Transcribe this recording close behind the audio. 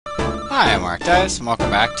Hi, I'm Arcdice, and welcome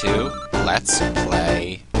back to Let's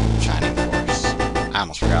Play Shining Force. I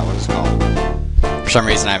almost forgot what it's called. For some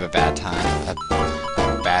reason I have a bad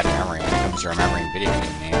memory when it comes to remembering video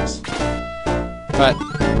game names. But,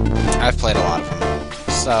 I've played a lot of them,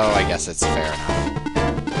 so I guess it's fair enough.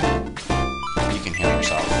 You can heal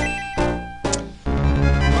yourself.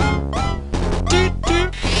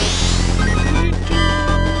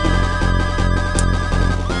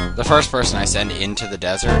 The first person I send into the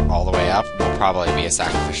desert, all the way up, will probably be a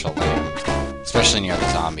sacrificial lamb. Especially near the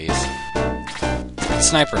zombies. The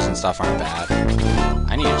snipers and stuff aren't bad.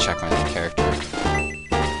 I need to check my lead character.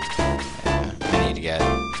 Yeah, I need to get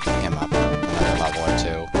him up another level or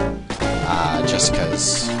two. Just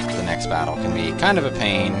because the next battle can be kind of a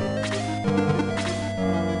pain.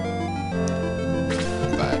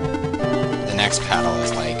 But the next battle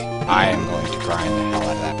is like, I am going to grind the hell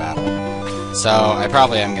out of that battle. So, I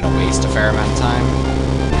probably am going to waste a fair amount of time,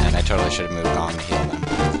 and I totally should have moved on to heal them.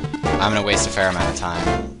 I'm going to waste a fair amount of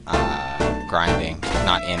time grinding,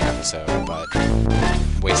 not in episode, but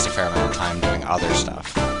waste a fair amount of time doing other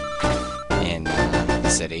stuff in the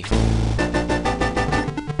city.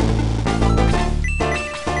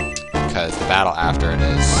 Because the battle after it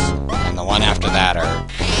is, and the one after that are,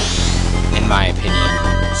 in my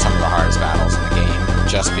opinion, some of the hardest battles in the game.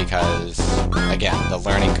 Just because, again, the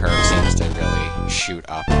learning curve seems to really shoot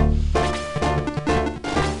up.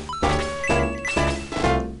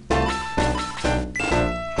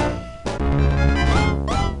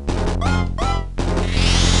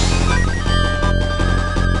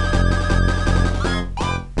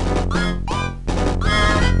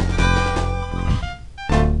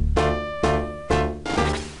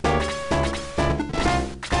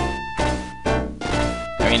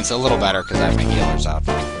 I mean, it's a little better because I have my healers up,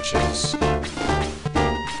 which is a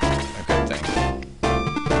good thing.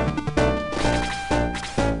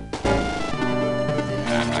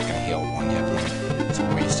 Yeah, I'm not going to heal one hit point. It's a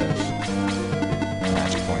waste of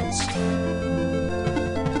magic points.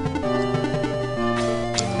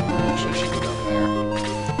 Actually, she can go over there.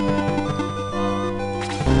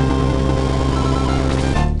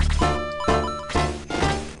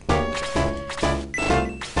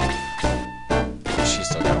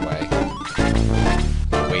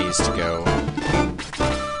 To go.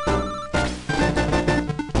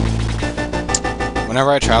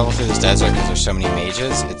 Whenever I travel through this desert, because there's so many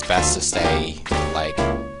mages, it's best to stay, like,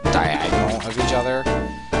 diagonal of each other,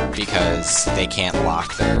 because they can't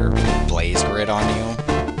lock their blaze grid on you,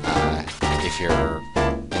 if you're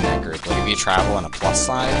in that group. Like, if you travel in a plus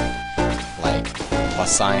sign, like,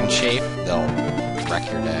 plus sign shape, they'll wreck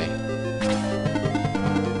your day.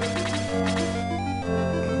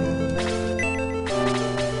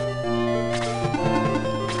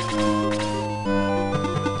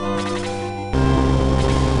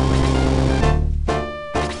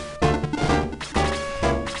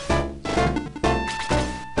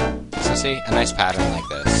 See, a nice pattern like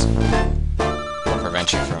this will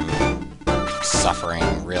prevent you from suffering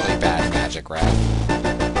really bad magic wrath.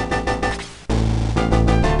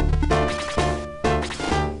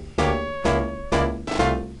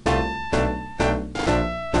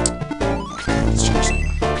 Let's change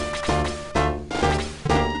something.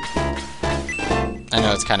 I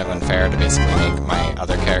know it's kind of unfair to basically make my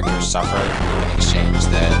other characters suffer in exchange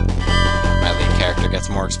that my lead character gets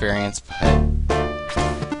more experience, but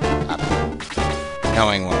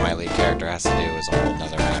knowing what my lead character has to do is a whole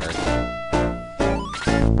nother matter.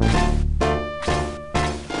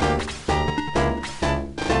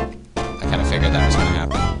 I kind of figured that was going to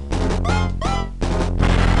happen.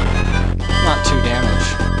 Not 2 damage.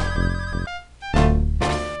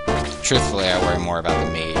 Truthfully, I worry more about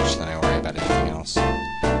the mage than I worry about anything else.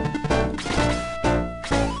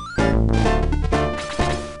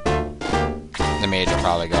 The mage will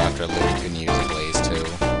probably go after Luke and use a blaze too,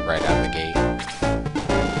 right out of the gate.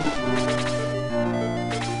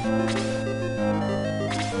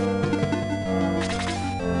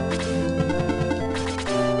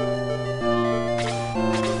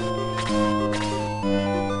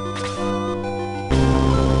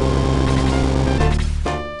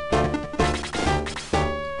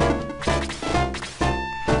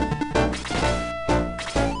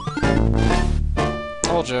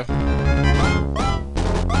 Told you.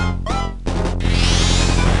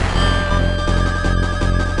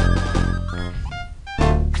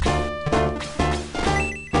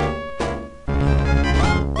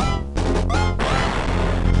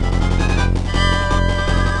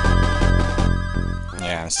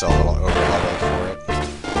 Yeah, I'm still a little over-leveled for it.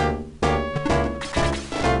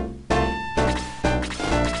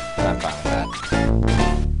 I'm fine with that.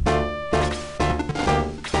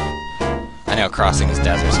 know crossing this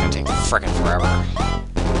desert is gonna take frickin' forever.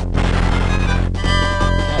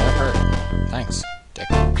 Yeah, that hurt. Thanks, dick.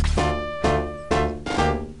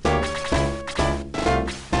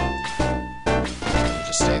 You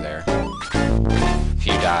just stay there. If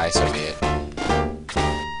you die, so be it.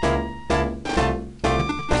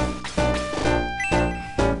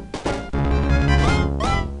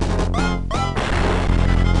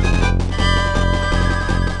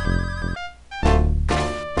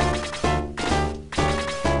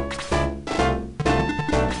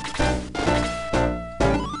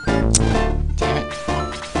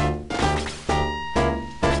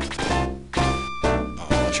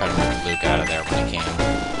 Luke out of there when he can.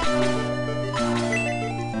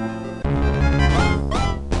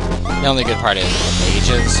 The only good part is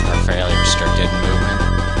mages are fairly restricted in movement.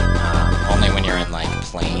 Only when you're in, like,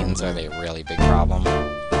 plains are they a really big problem.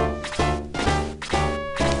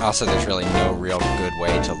 Also, there's really no real good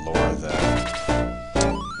way to lure the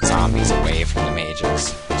zombies away from the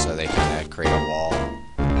mages, so they kind of create a wall.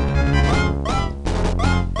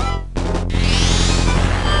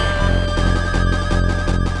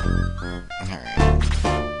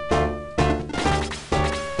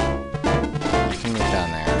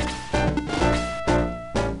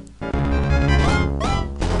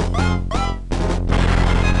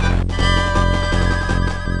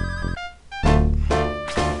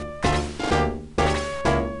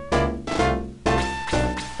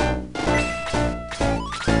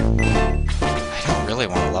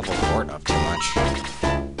 Want to level Gort up too much.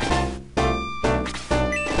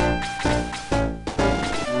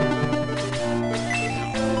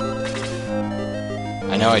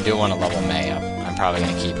 I know I do want to level May up. I'm probably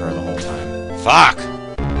going to keep her the whole time. Fuck!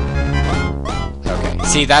 Okay,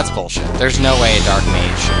 see, that's bullshit. There's no way a Dark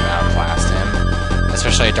Mage should have outclassed him.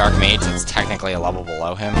 Especially a Dark Mage that's technically a level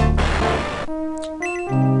below him.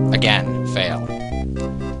 Again, fail.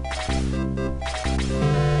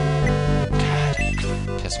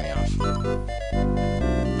 Piss me off.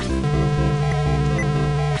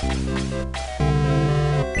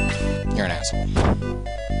 You're an asshole.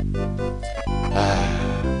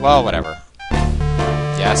 Well, whatever.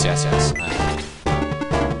 Yes, yes, yes.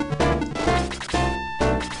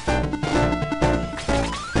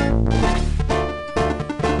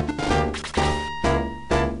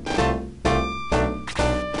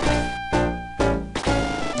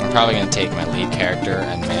 I'm probably going to take my lead character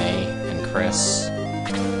and May and Chris.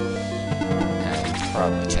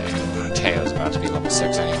 Probably Teo. Teo's about to be level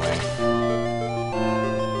 6 anyway.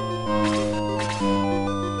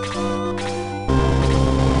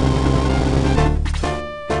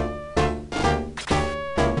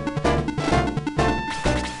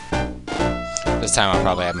 This time I'll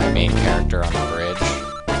probably have my main character on the bridge.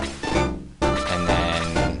 And then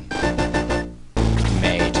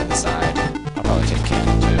May to the side. I'll probably take Ken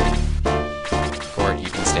too. Gort, you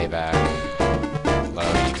can stay back. Lo,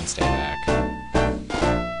 you can stay back.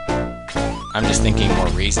 I'm just thinking more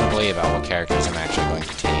reasonably about what characters I'm actually going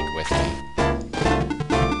to take with me.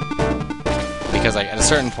 Because, like, at a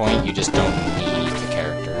certain point, you just don't need the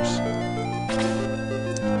characters.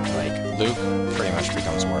 Like, Luke pretty much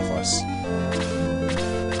becomes worthless.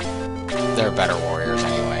 They're better warriors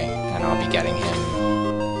anyway, and I'll be getting him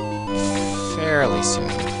fairly soon.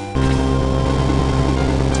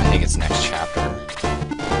 I think it's next chapter.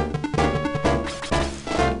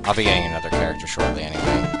 I'll be getting another character shortly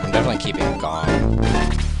anyway. I'm definitely keeping Gong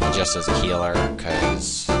just as a healer,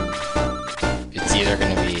 because it's either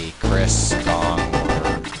going to be Chris, Gong,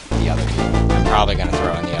 or the other healer. I'm probably going to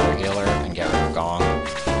throw in the other healer and get rid of Gong,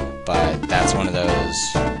 but that's one of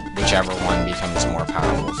those, whichever one becomes more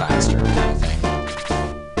powerful faster kind of thing.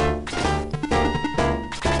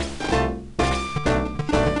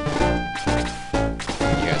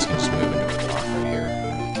 You guys can just move into a block right here. I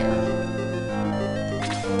don't really care.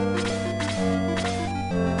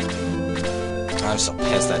 I'm so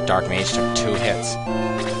pissed that Dark Mage took 2 hits.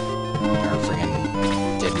 Or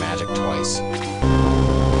freaking did magic twice.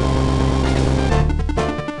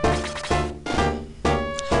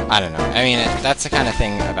 I don't know. I mean, that's the kind of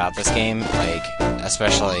thing about this game, like,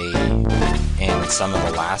 especially in some of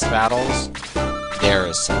the last battles, there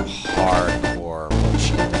is some hardcore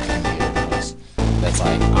bullshit that the computer does. That's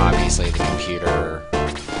like, obviously the computer,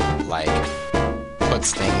 like,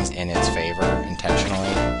 puts things in its favor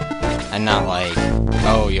intentionally, and not like,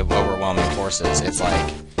 oh, you have overwhelming forces. It's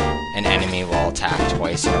like, an enemy will attack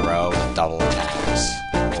twice in a row with double attacks,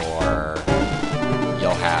 or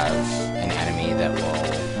you'll have an enemy that will,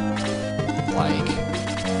 like,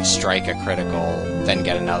 strike a critical, then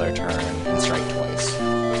get another turn, and strike twice.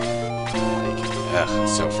 Like, ugh,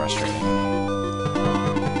 so frustrating.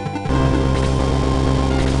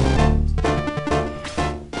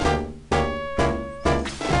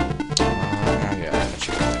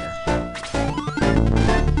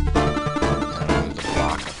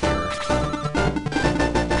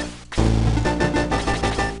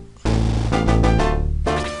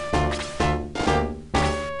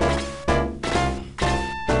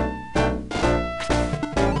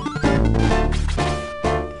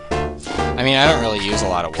 mean, I don't really use a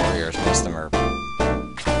lot of warriors. Most of them are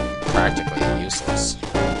practically useless.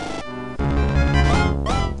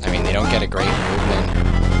 I mean, they don't get a great movement.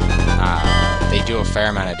 They do a fair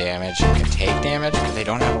amount of damage and can take damage, but they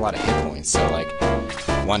don't have a lot of hit points. So, like,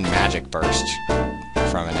 one magic burst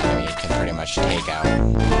from an enemy can pretty much take out,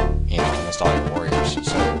 you know, almost all your warriors.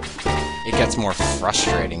 So it gets more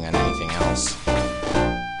frustrating than anything else.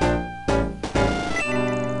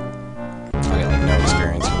 I got like no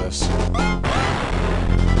experience with this.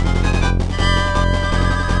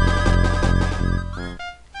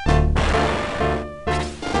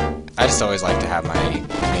 I just always like to have my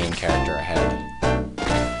main character ahead.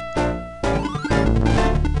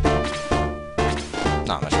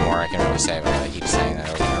 Not much more I can really say about it. I keep saying that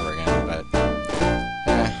over and over again,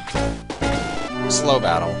 but slow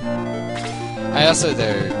battle. I also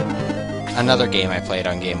another game I played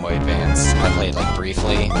on Game Boy Advance. I played like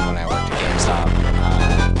briefly when I worked at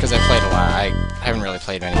GameStop because I played a lot. I haven't really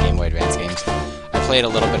played many Game Boy Advance games. I played a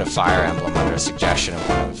little bit of Fire Emblem under a suggestion of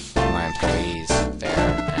one of my employees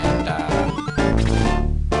there, and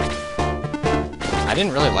I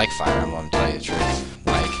didn't really like Fire Emblem, to tell you the truth.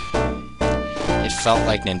 It felt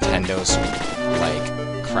like Nintendo's, like,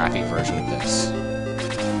 crappy version of this.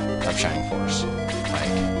 Of Shining Force.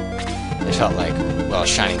 Like, it felt like, well,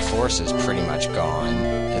 Shining Force is pretty much gone,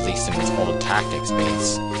 at least in its old tactics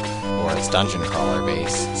base, or its dungeon crawler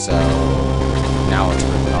base, so now it's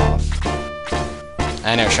written off.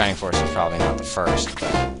 I know Shining Force is probably not the first,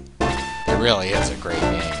 but it really is a great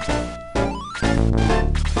game.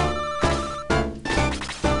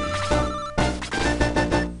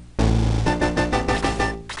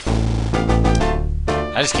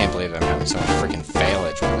 I just can't believe I'm having so much freaking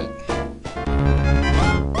failage with it.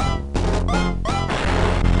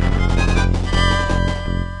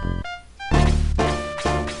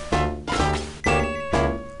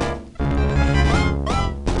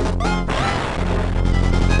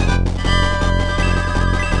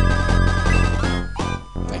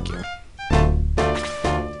 Thank you.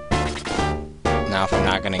 Now, if I'm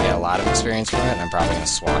not going to get a lot of experience from it, I'm probably going to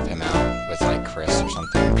swap him out with, like, Chris or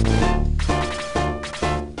something.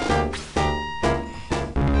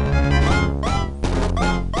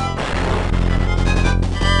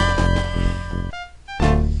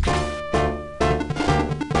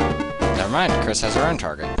 Chris has her own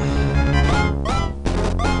target.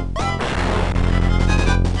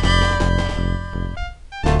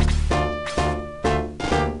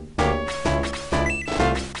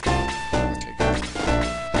 Okay, good.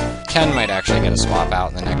 Ken might actually get a swap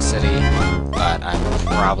out in the next city, but I'm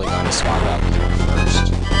probably going to swap out Luke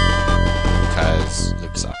first, because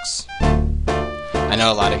Luke sucks. I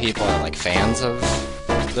know a lot of people are like fans of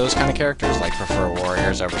those kind of characters, like prefer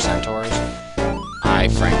warriors over centaurs. I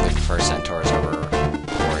frankly prefer centaurs over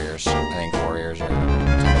warriors. I think warriors are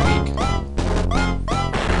kind of weak.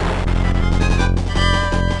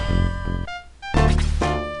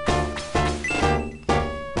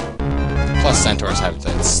 Plus centaurs have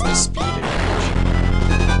the speed advantage.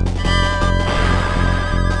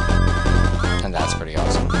 And that's pretty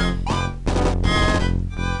awesome.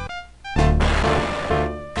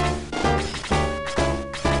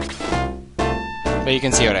 But you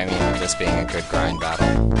can see what I mean with this being a good grind battle.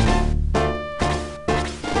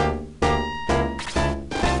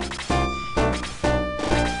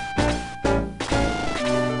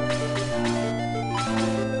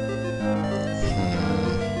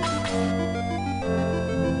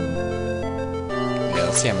 Yeah,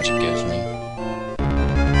 let's see how much it gives me.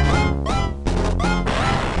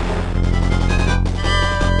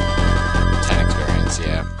 Experience,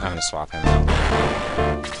 yeah. I'm gonna swap him out.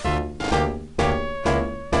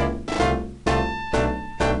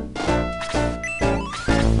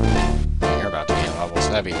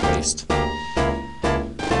 That'd be a waste. Let's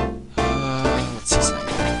see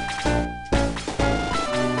something.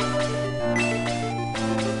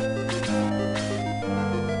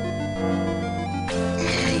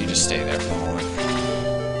 You just stay there for a moment.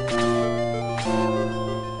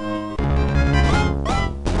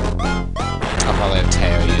 I'll probably have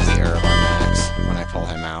Teo use the herb on Max when I pull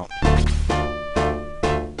him out.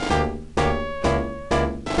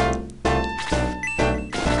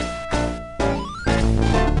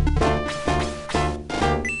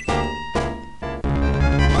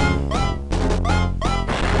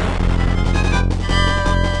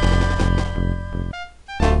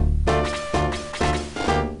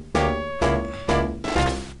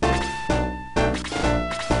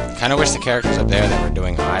 I wish the characters up there that were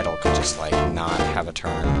doing idle could just, like, not have a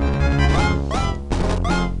turn.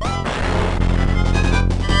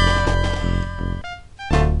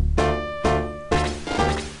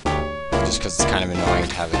 Just because because it's kind of annoying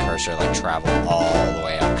to have the cursor like travel all the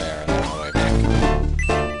way up there and then all the way back.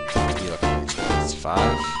 You look at it's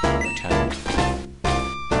 5 or 10.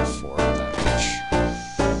 4 that much.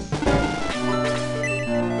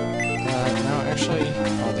 No, actually,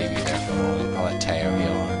 I'll leave you there for the moment. I'll let Teo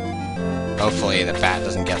heal her. Hopefully the bat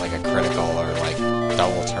doesn't get like a critical or like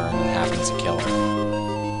double turn and happens to kill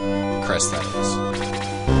her. Chris, that is.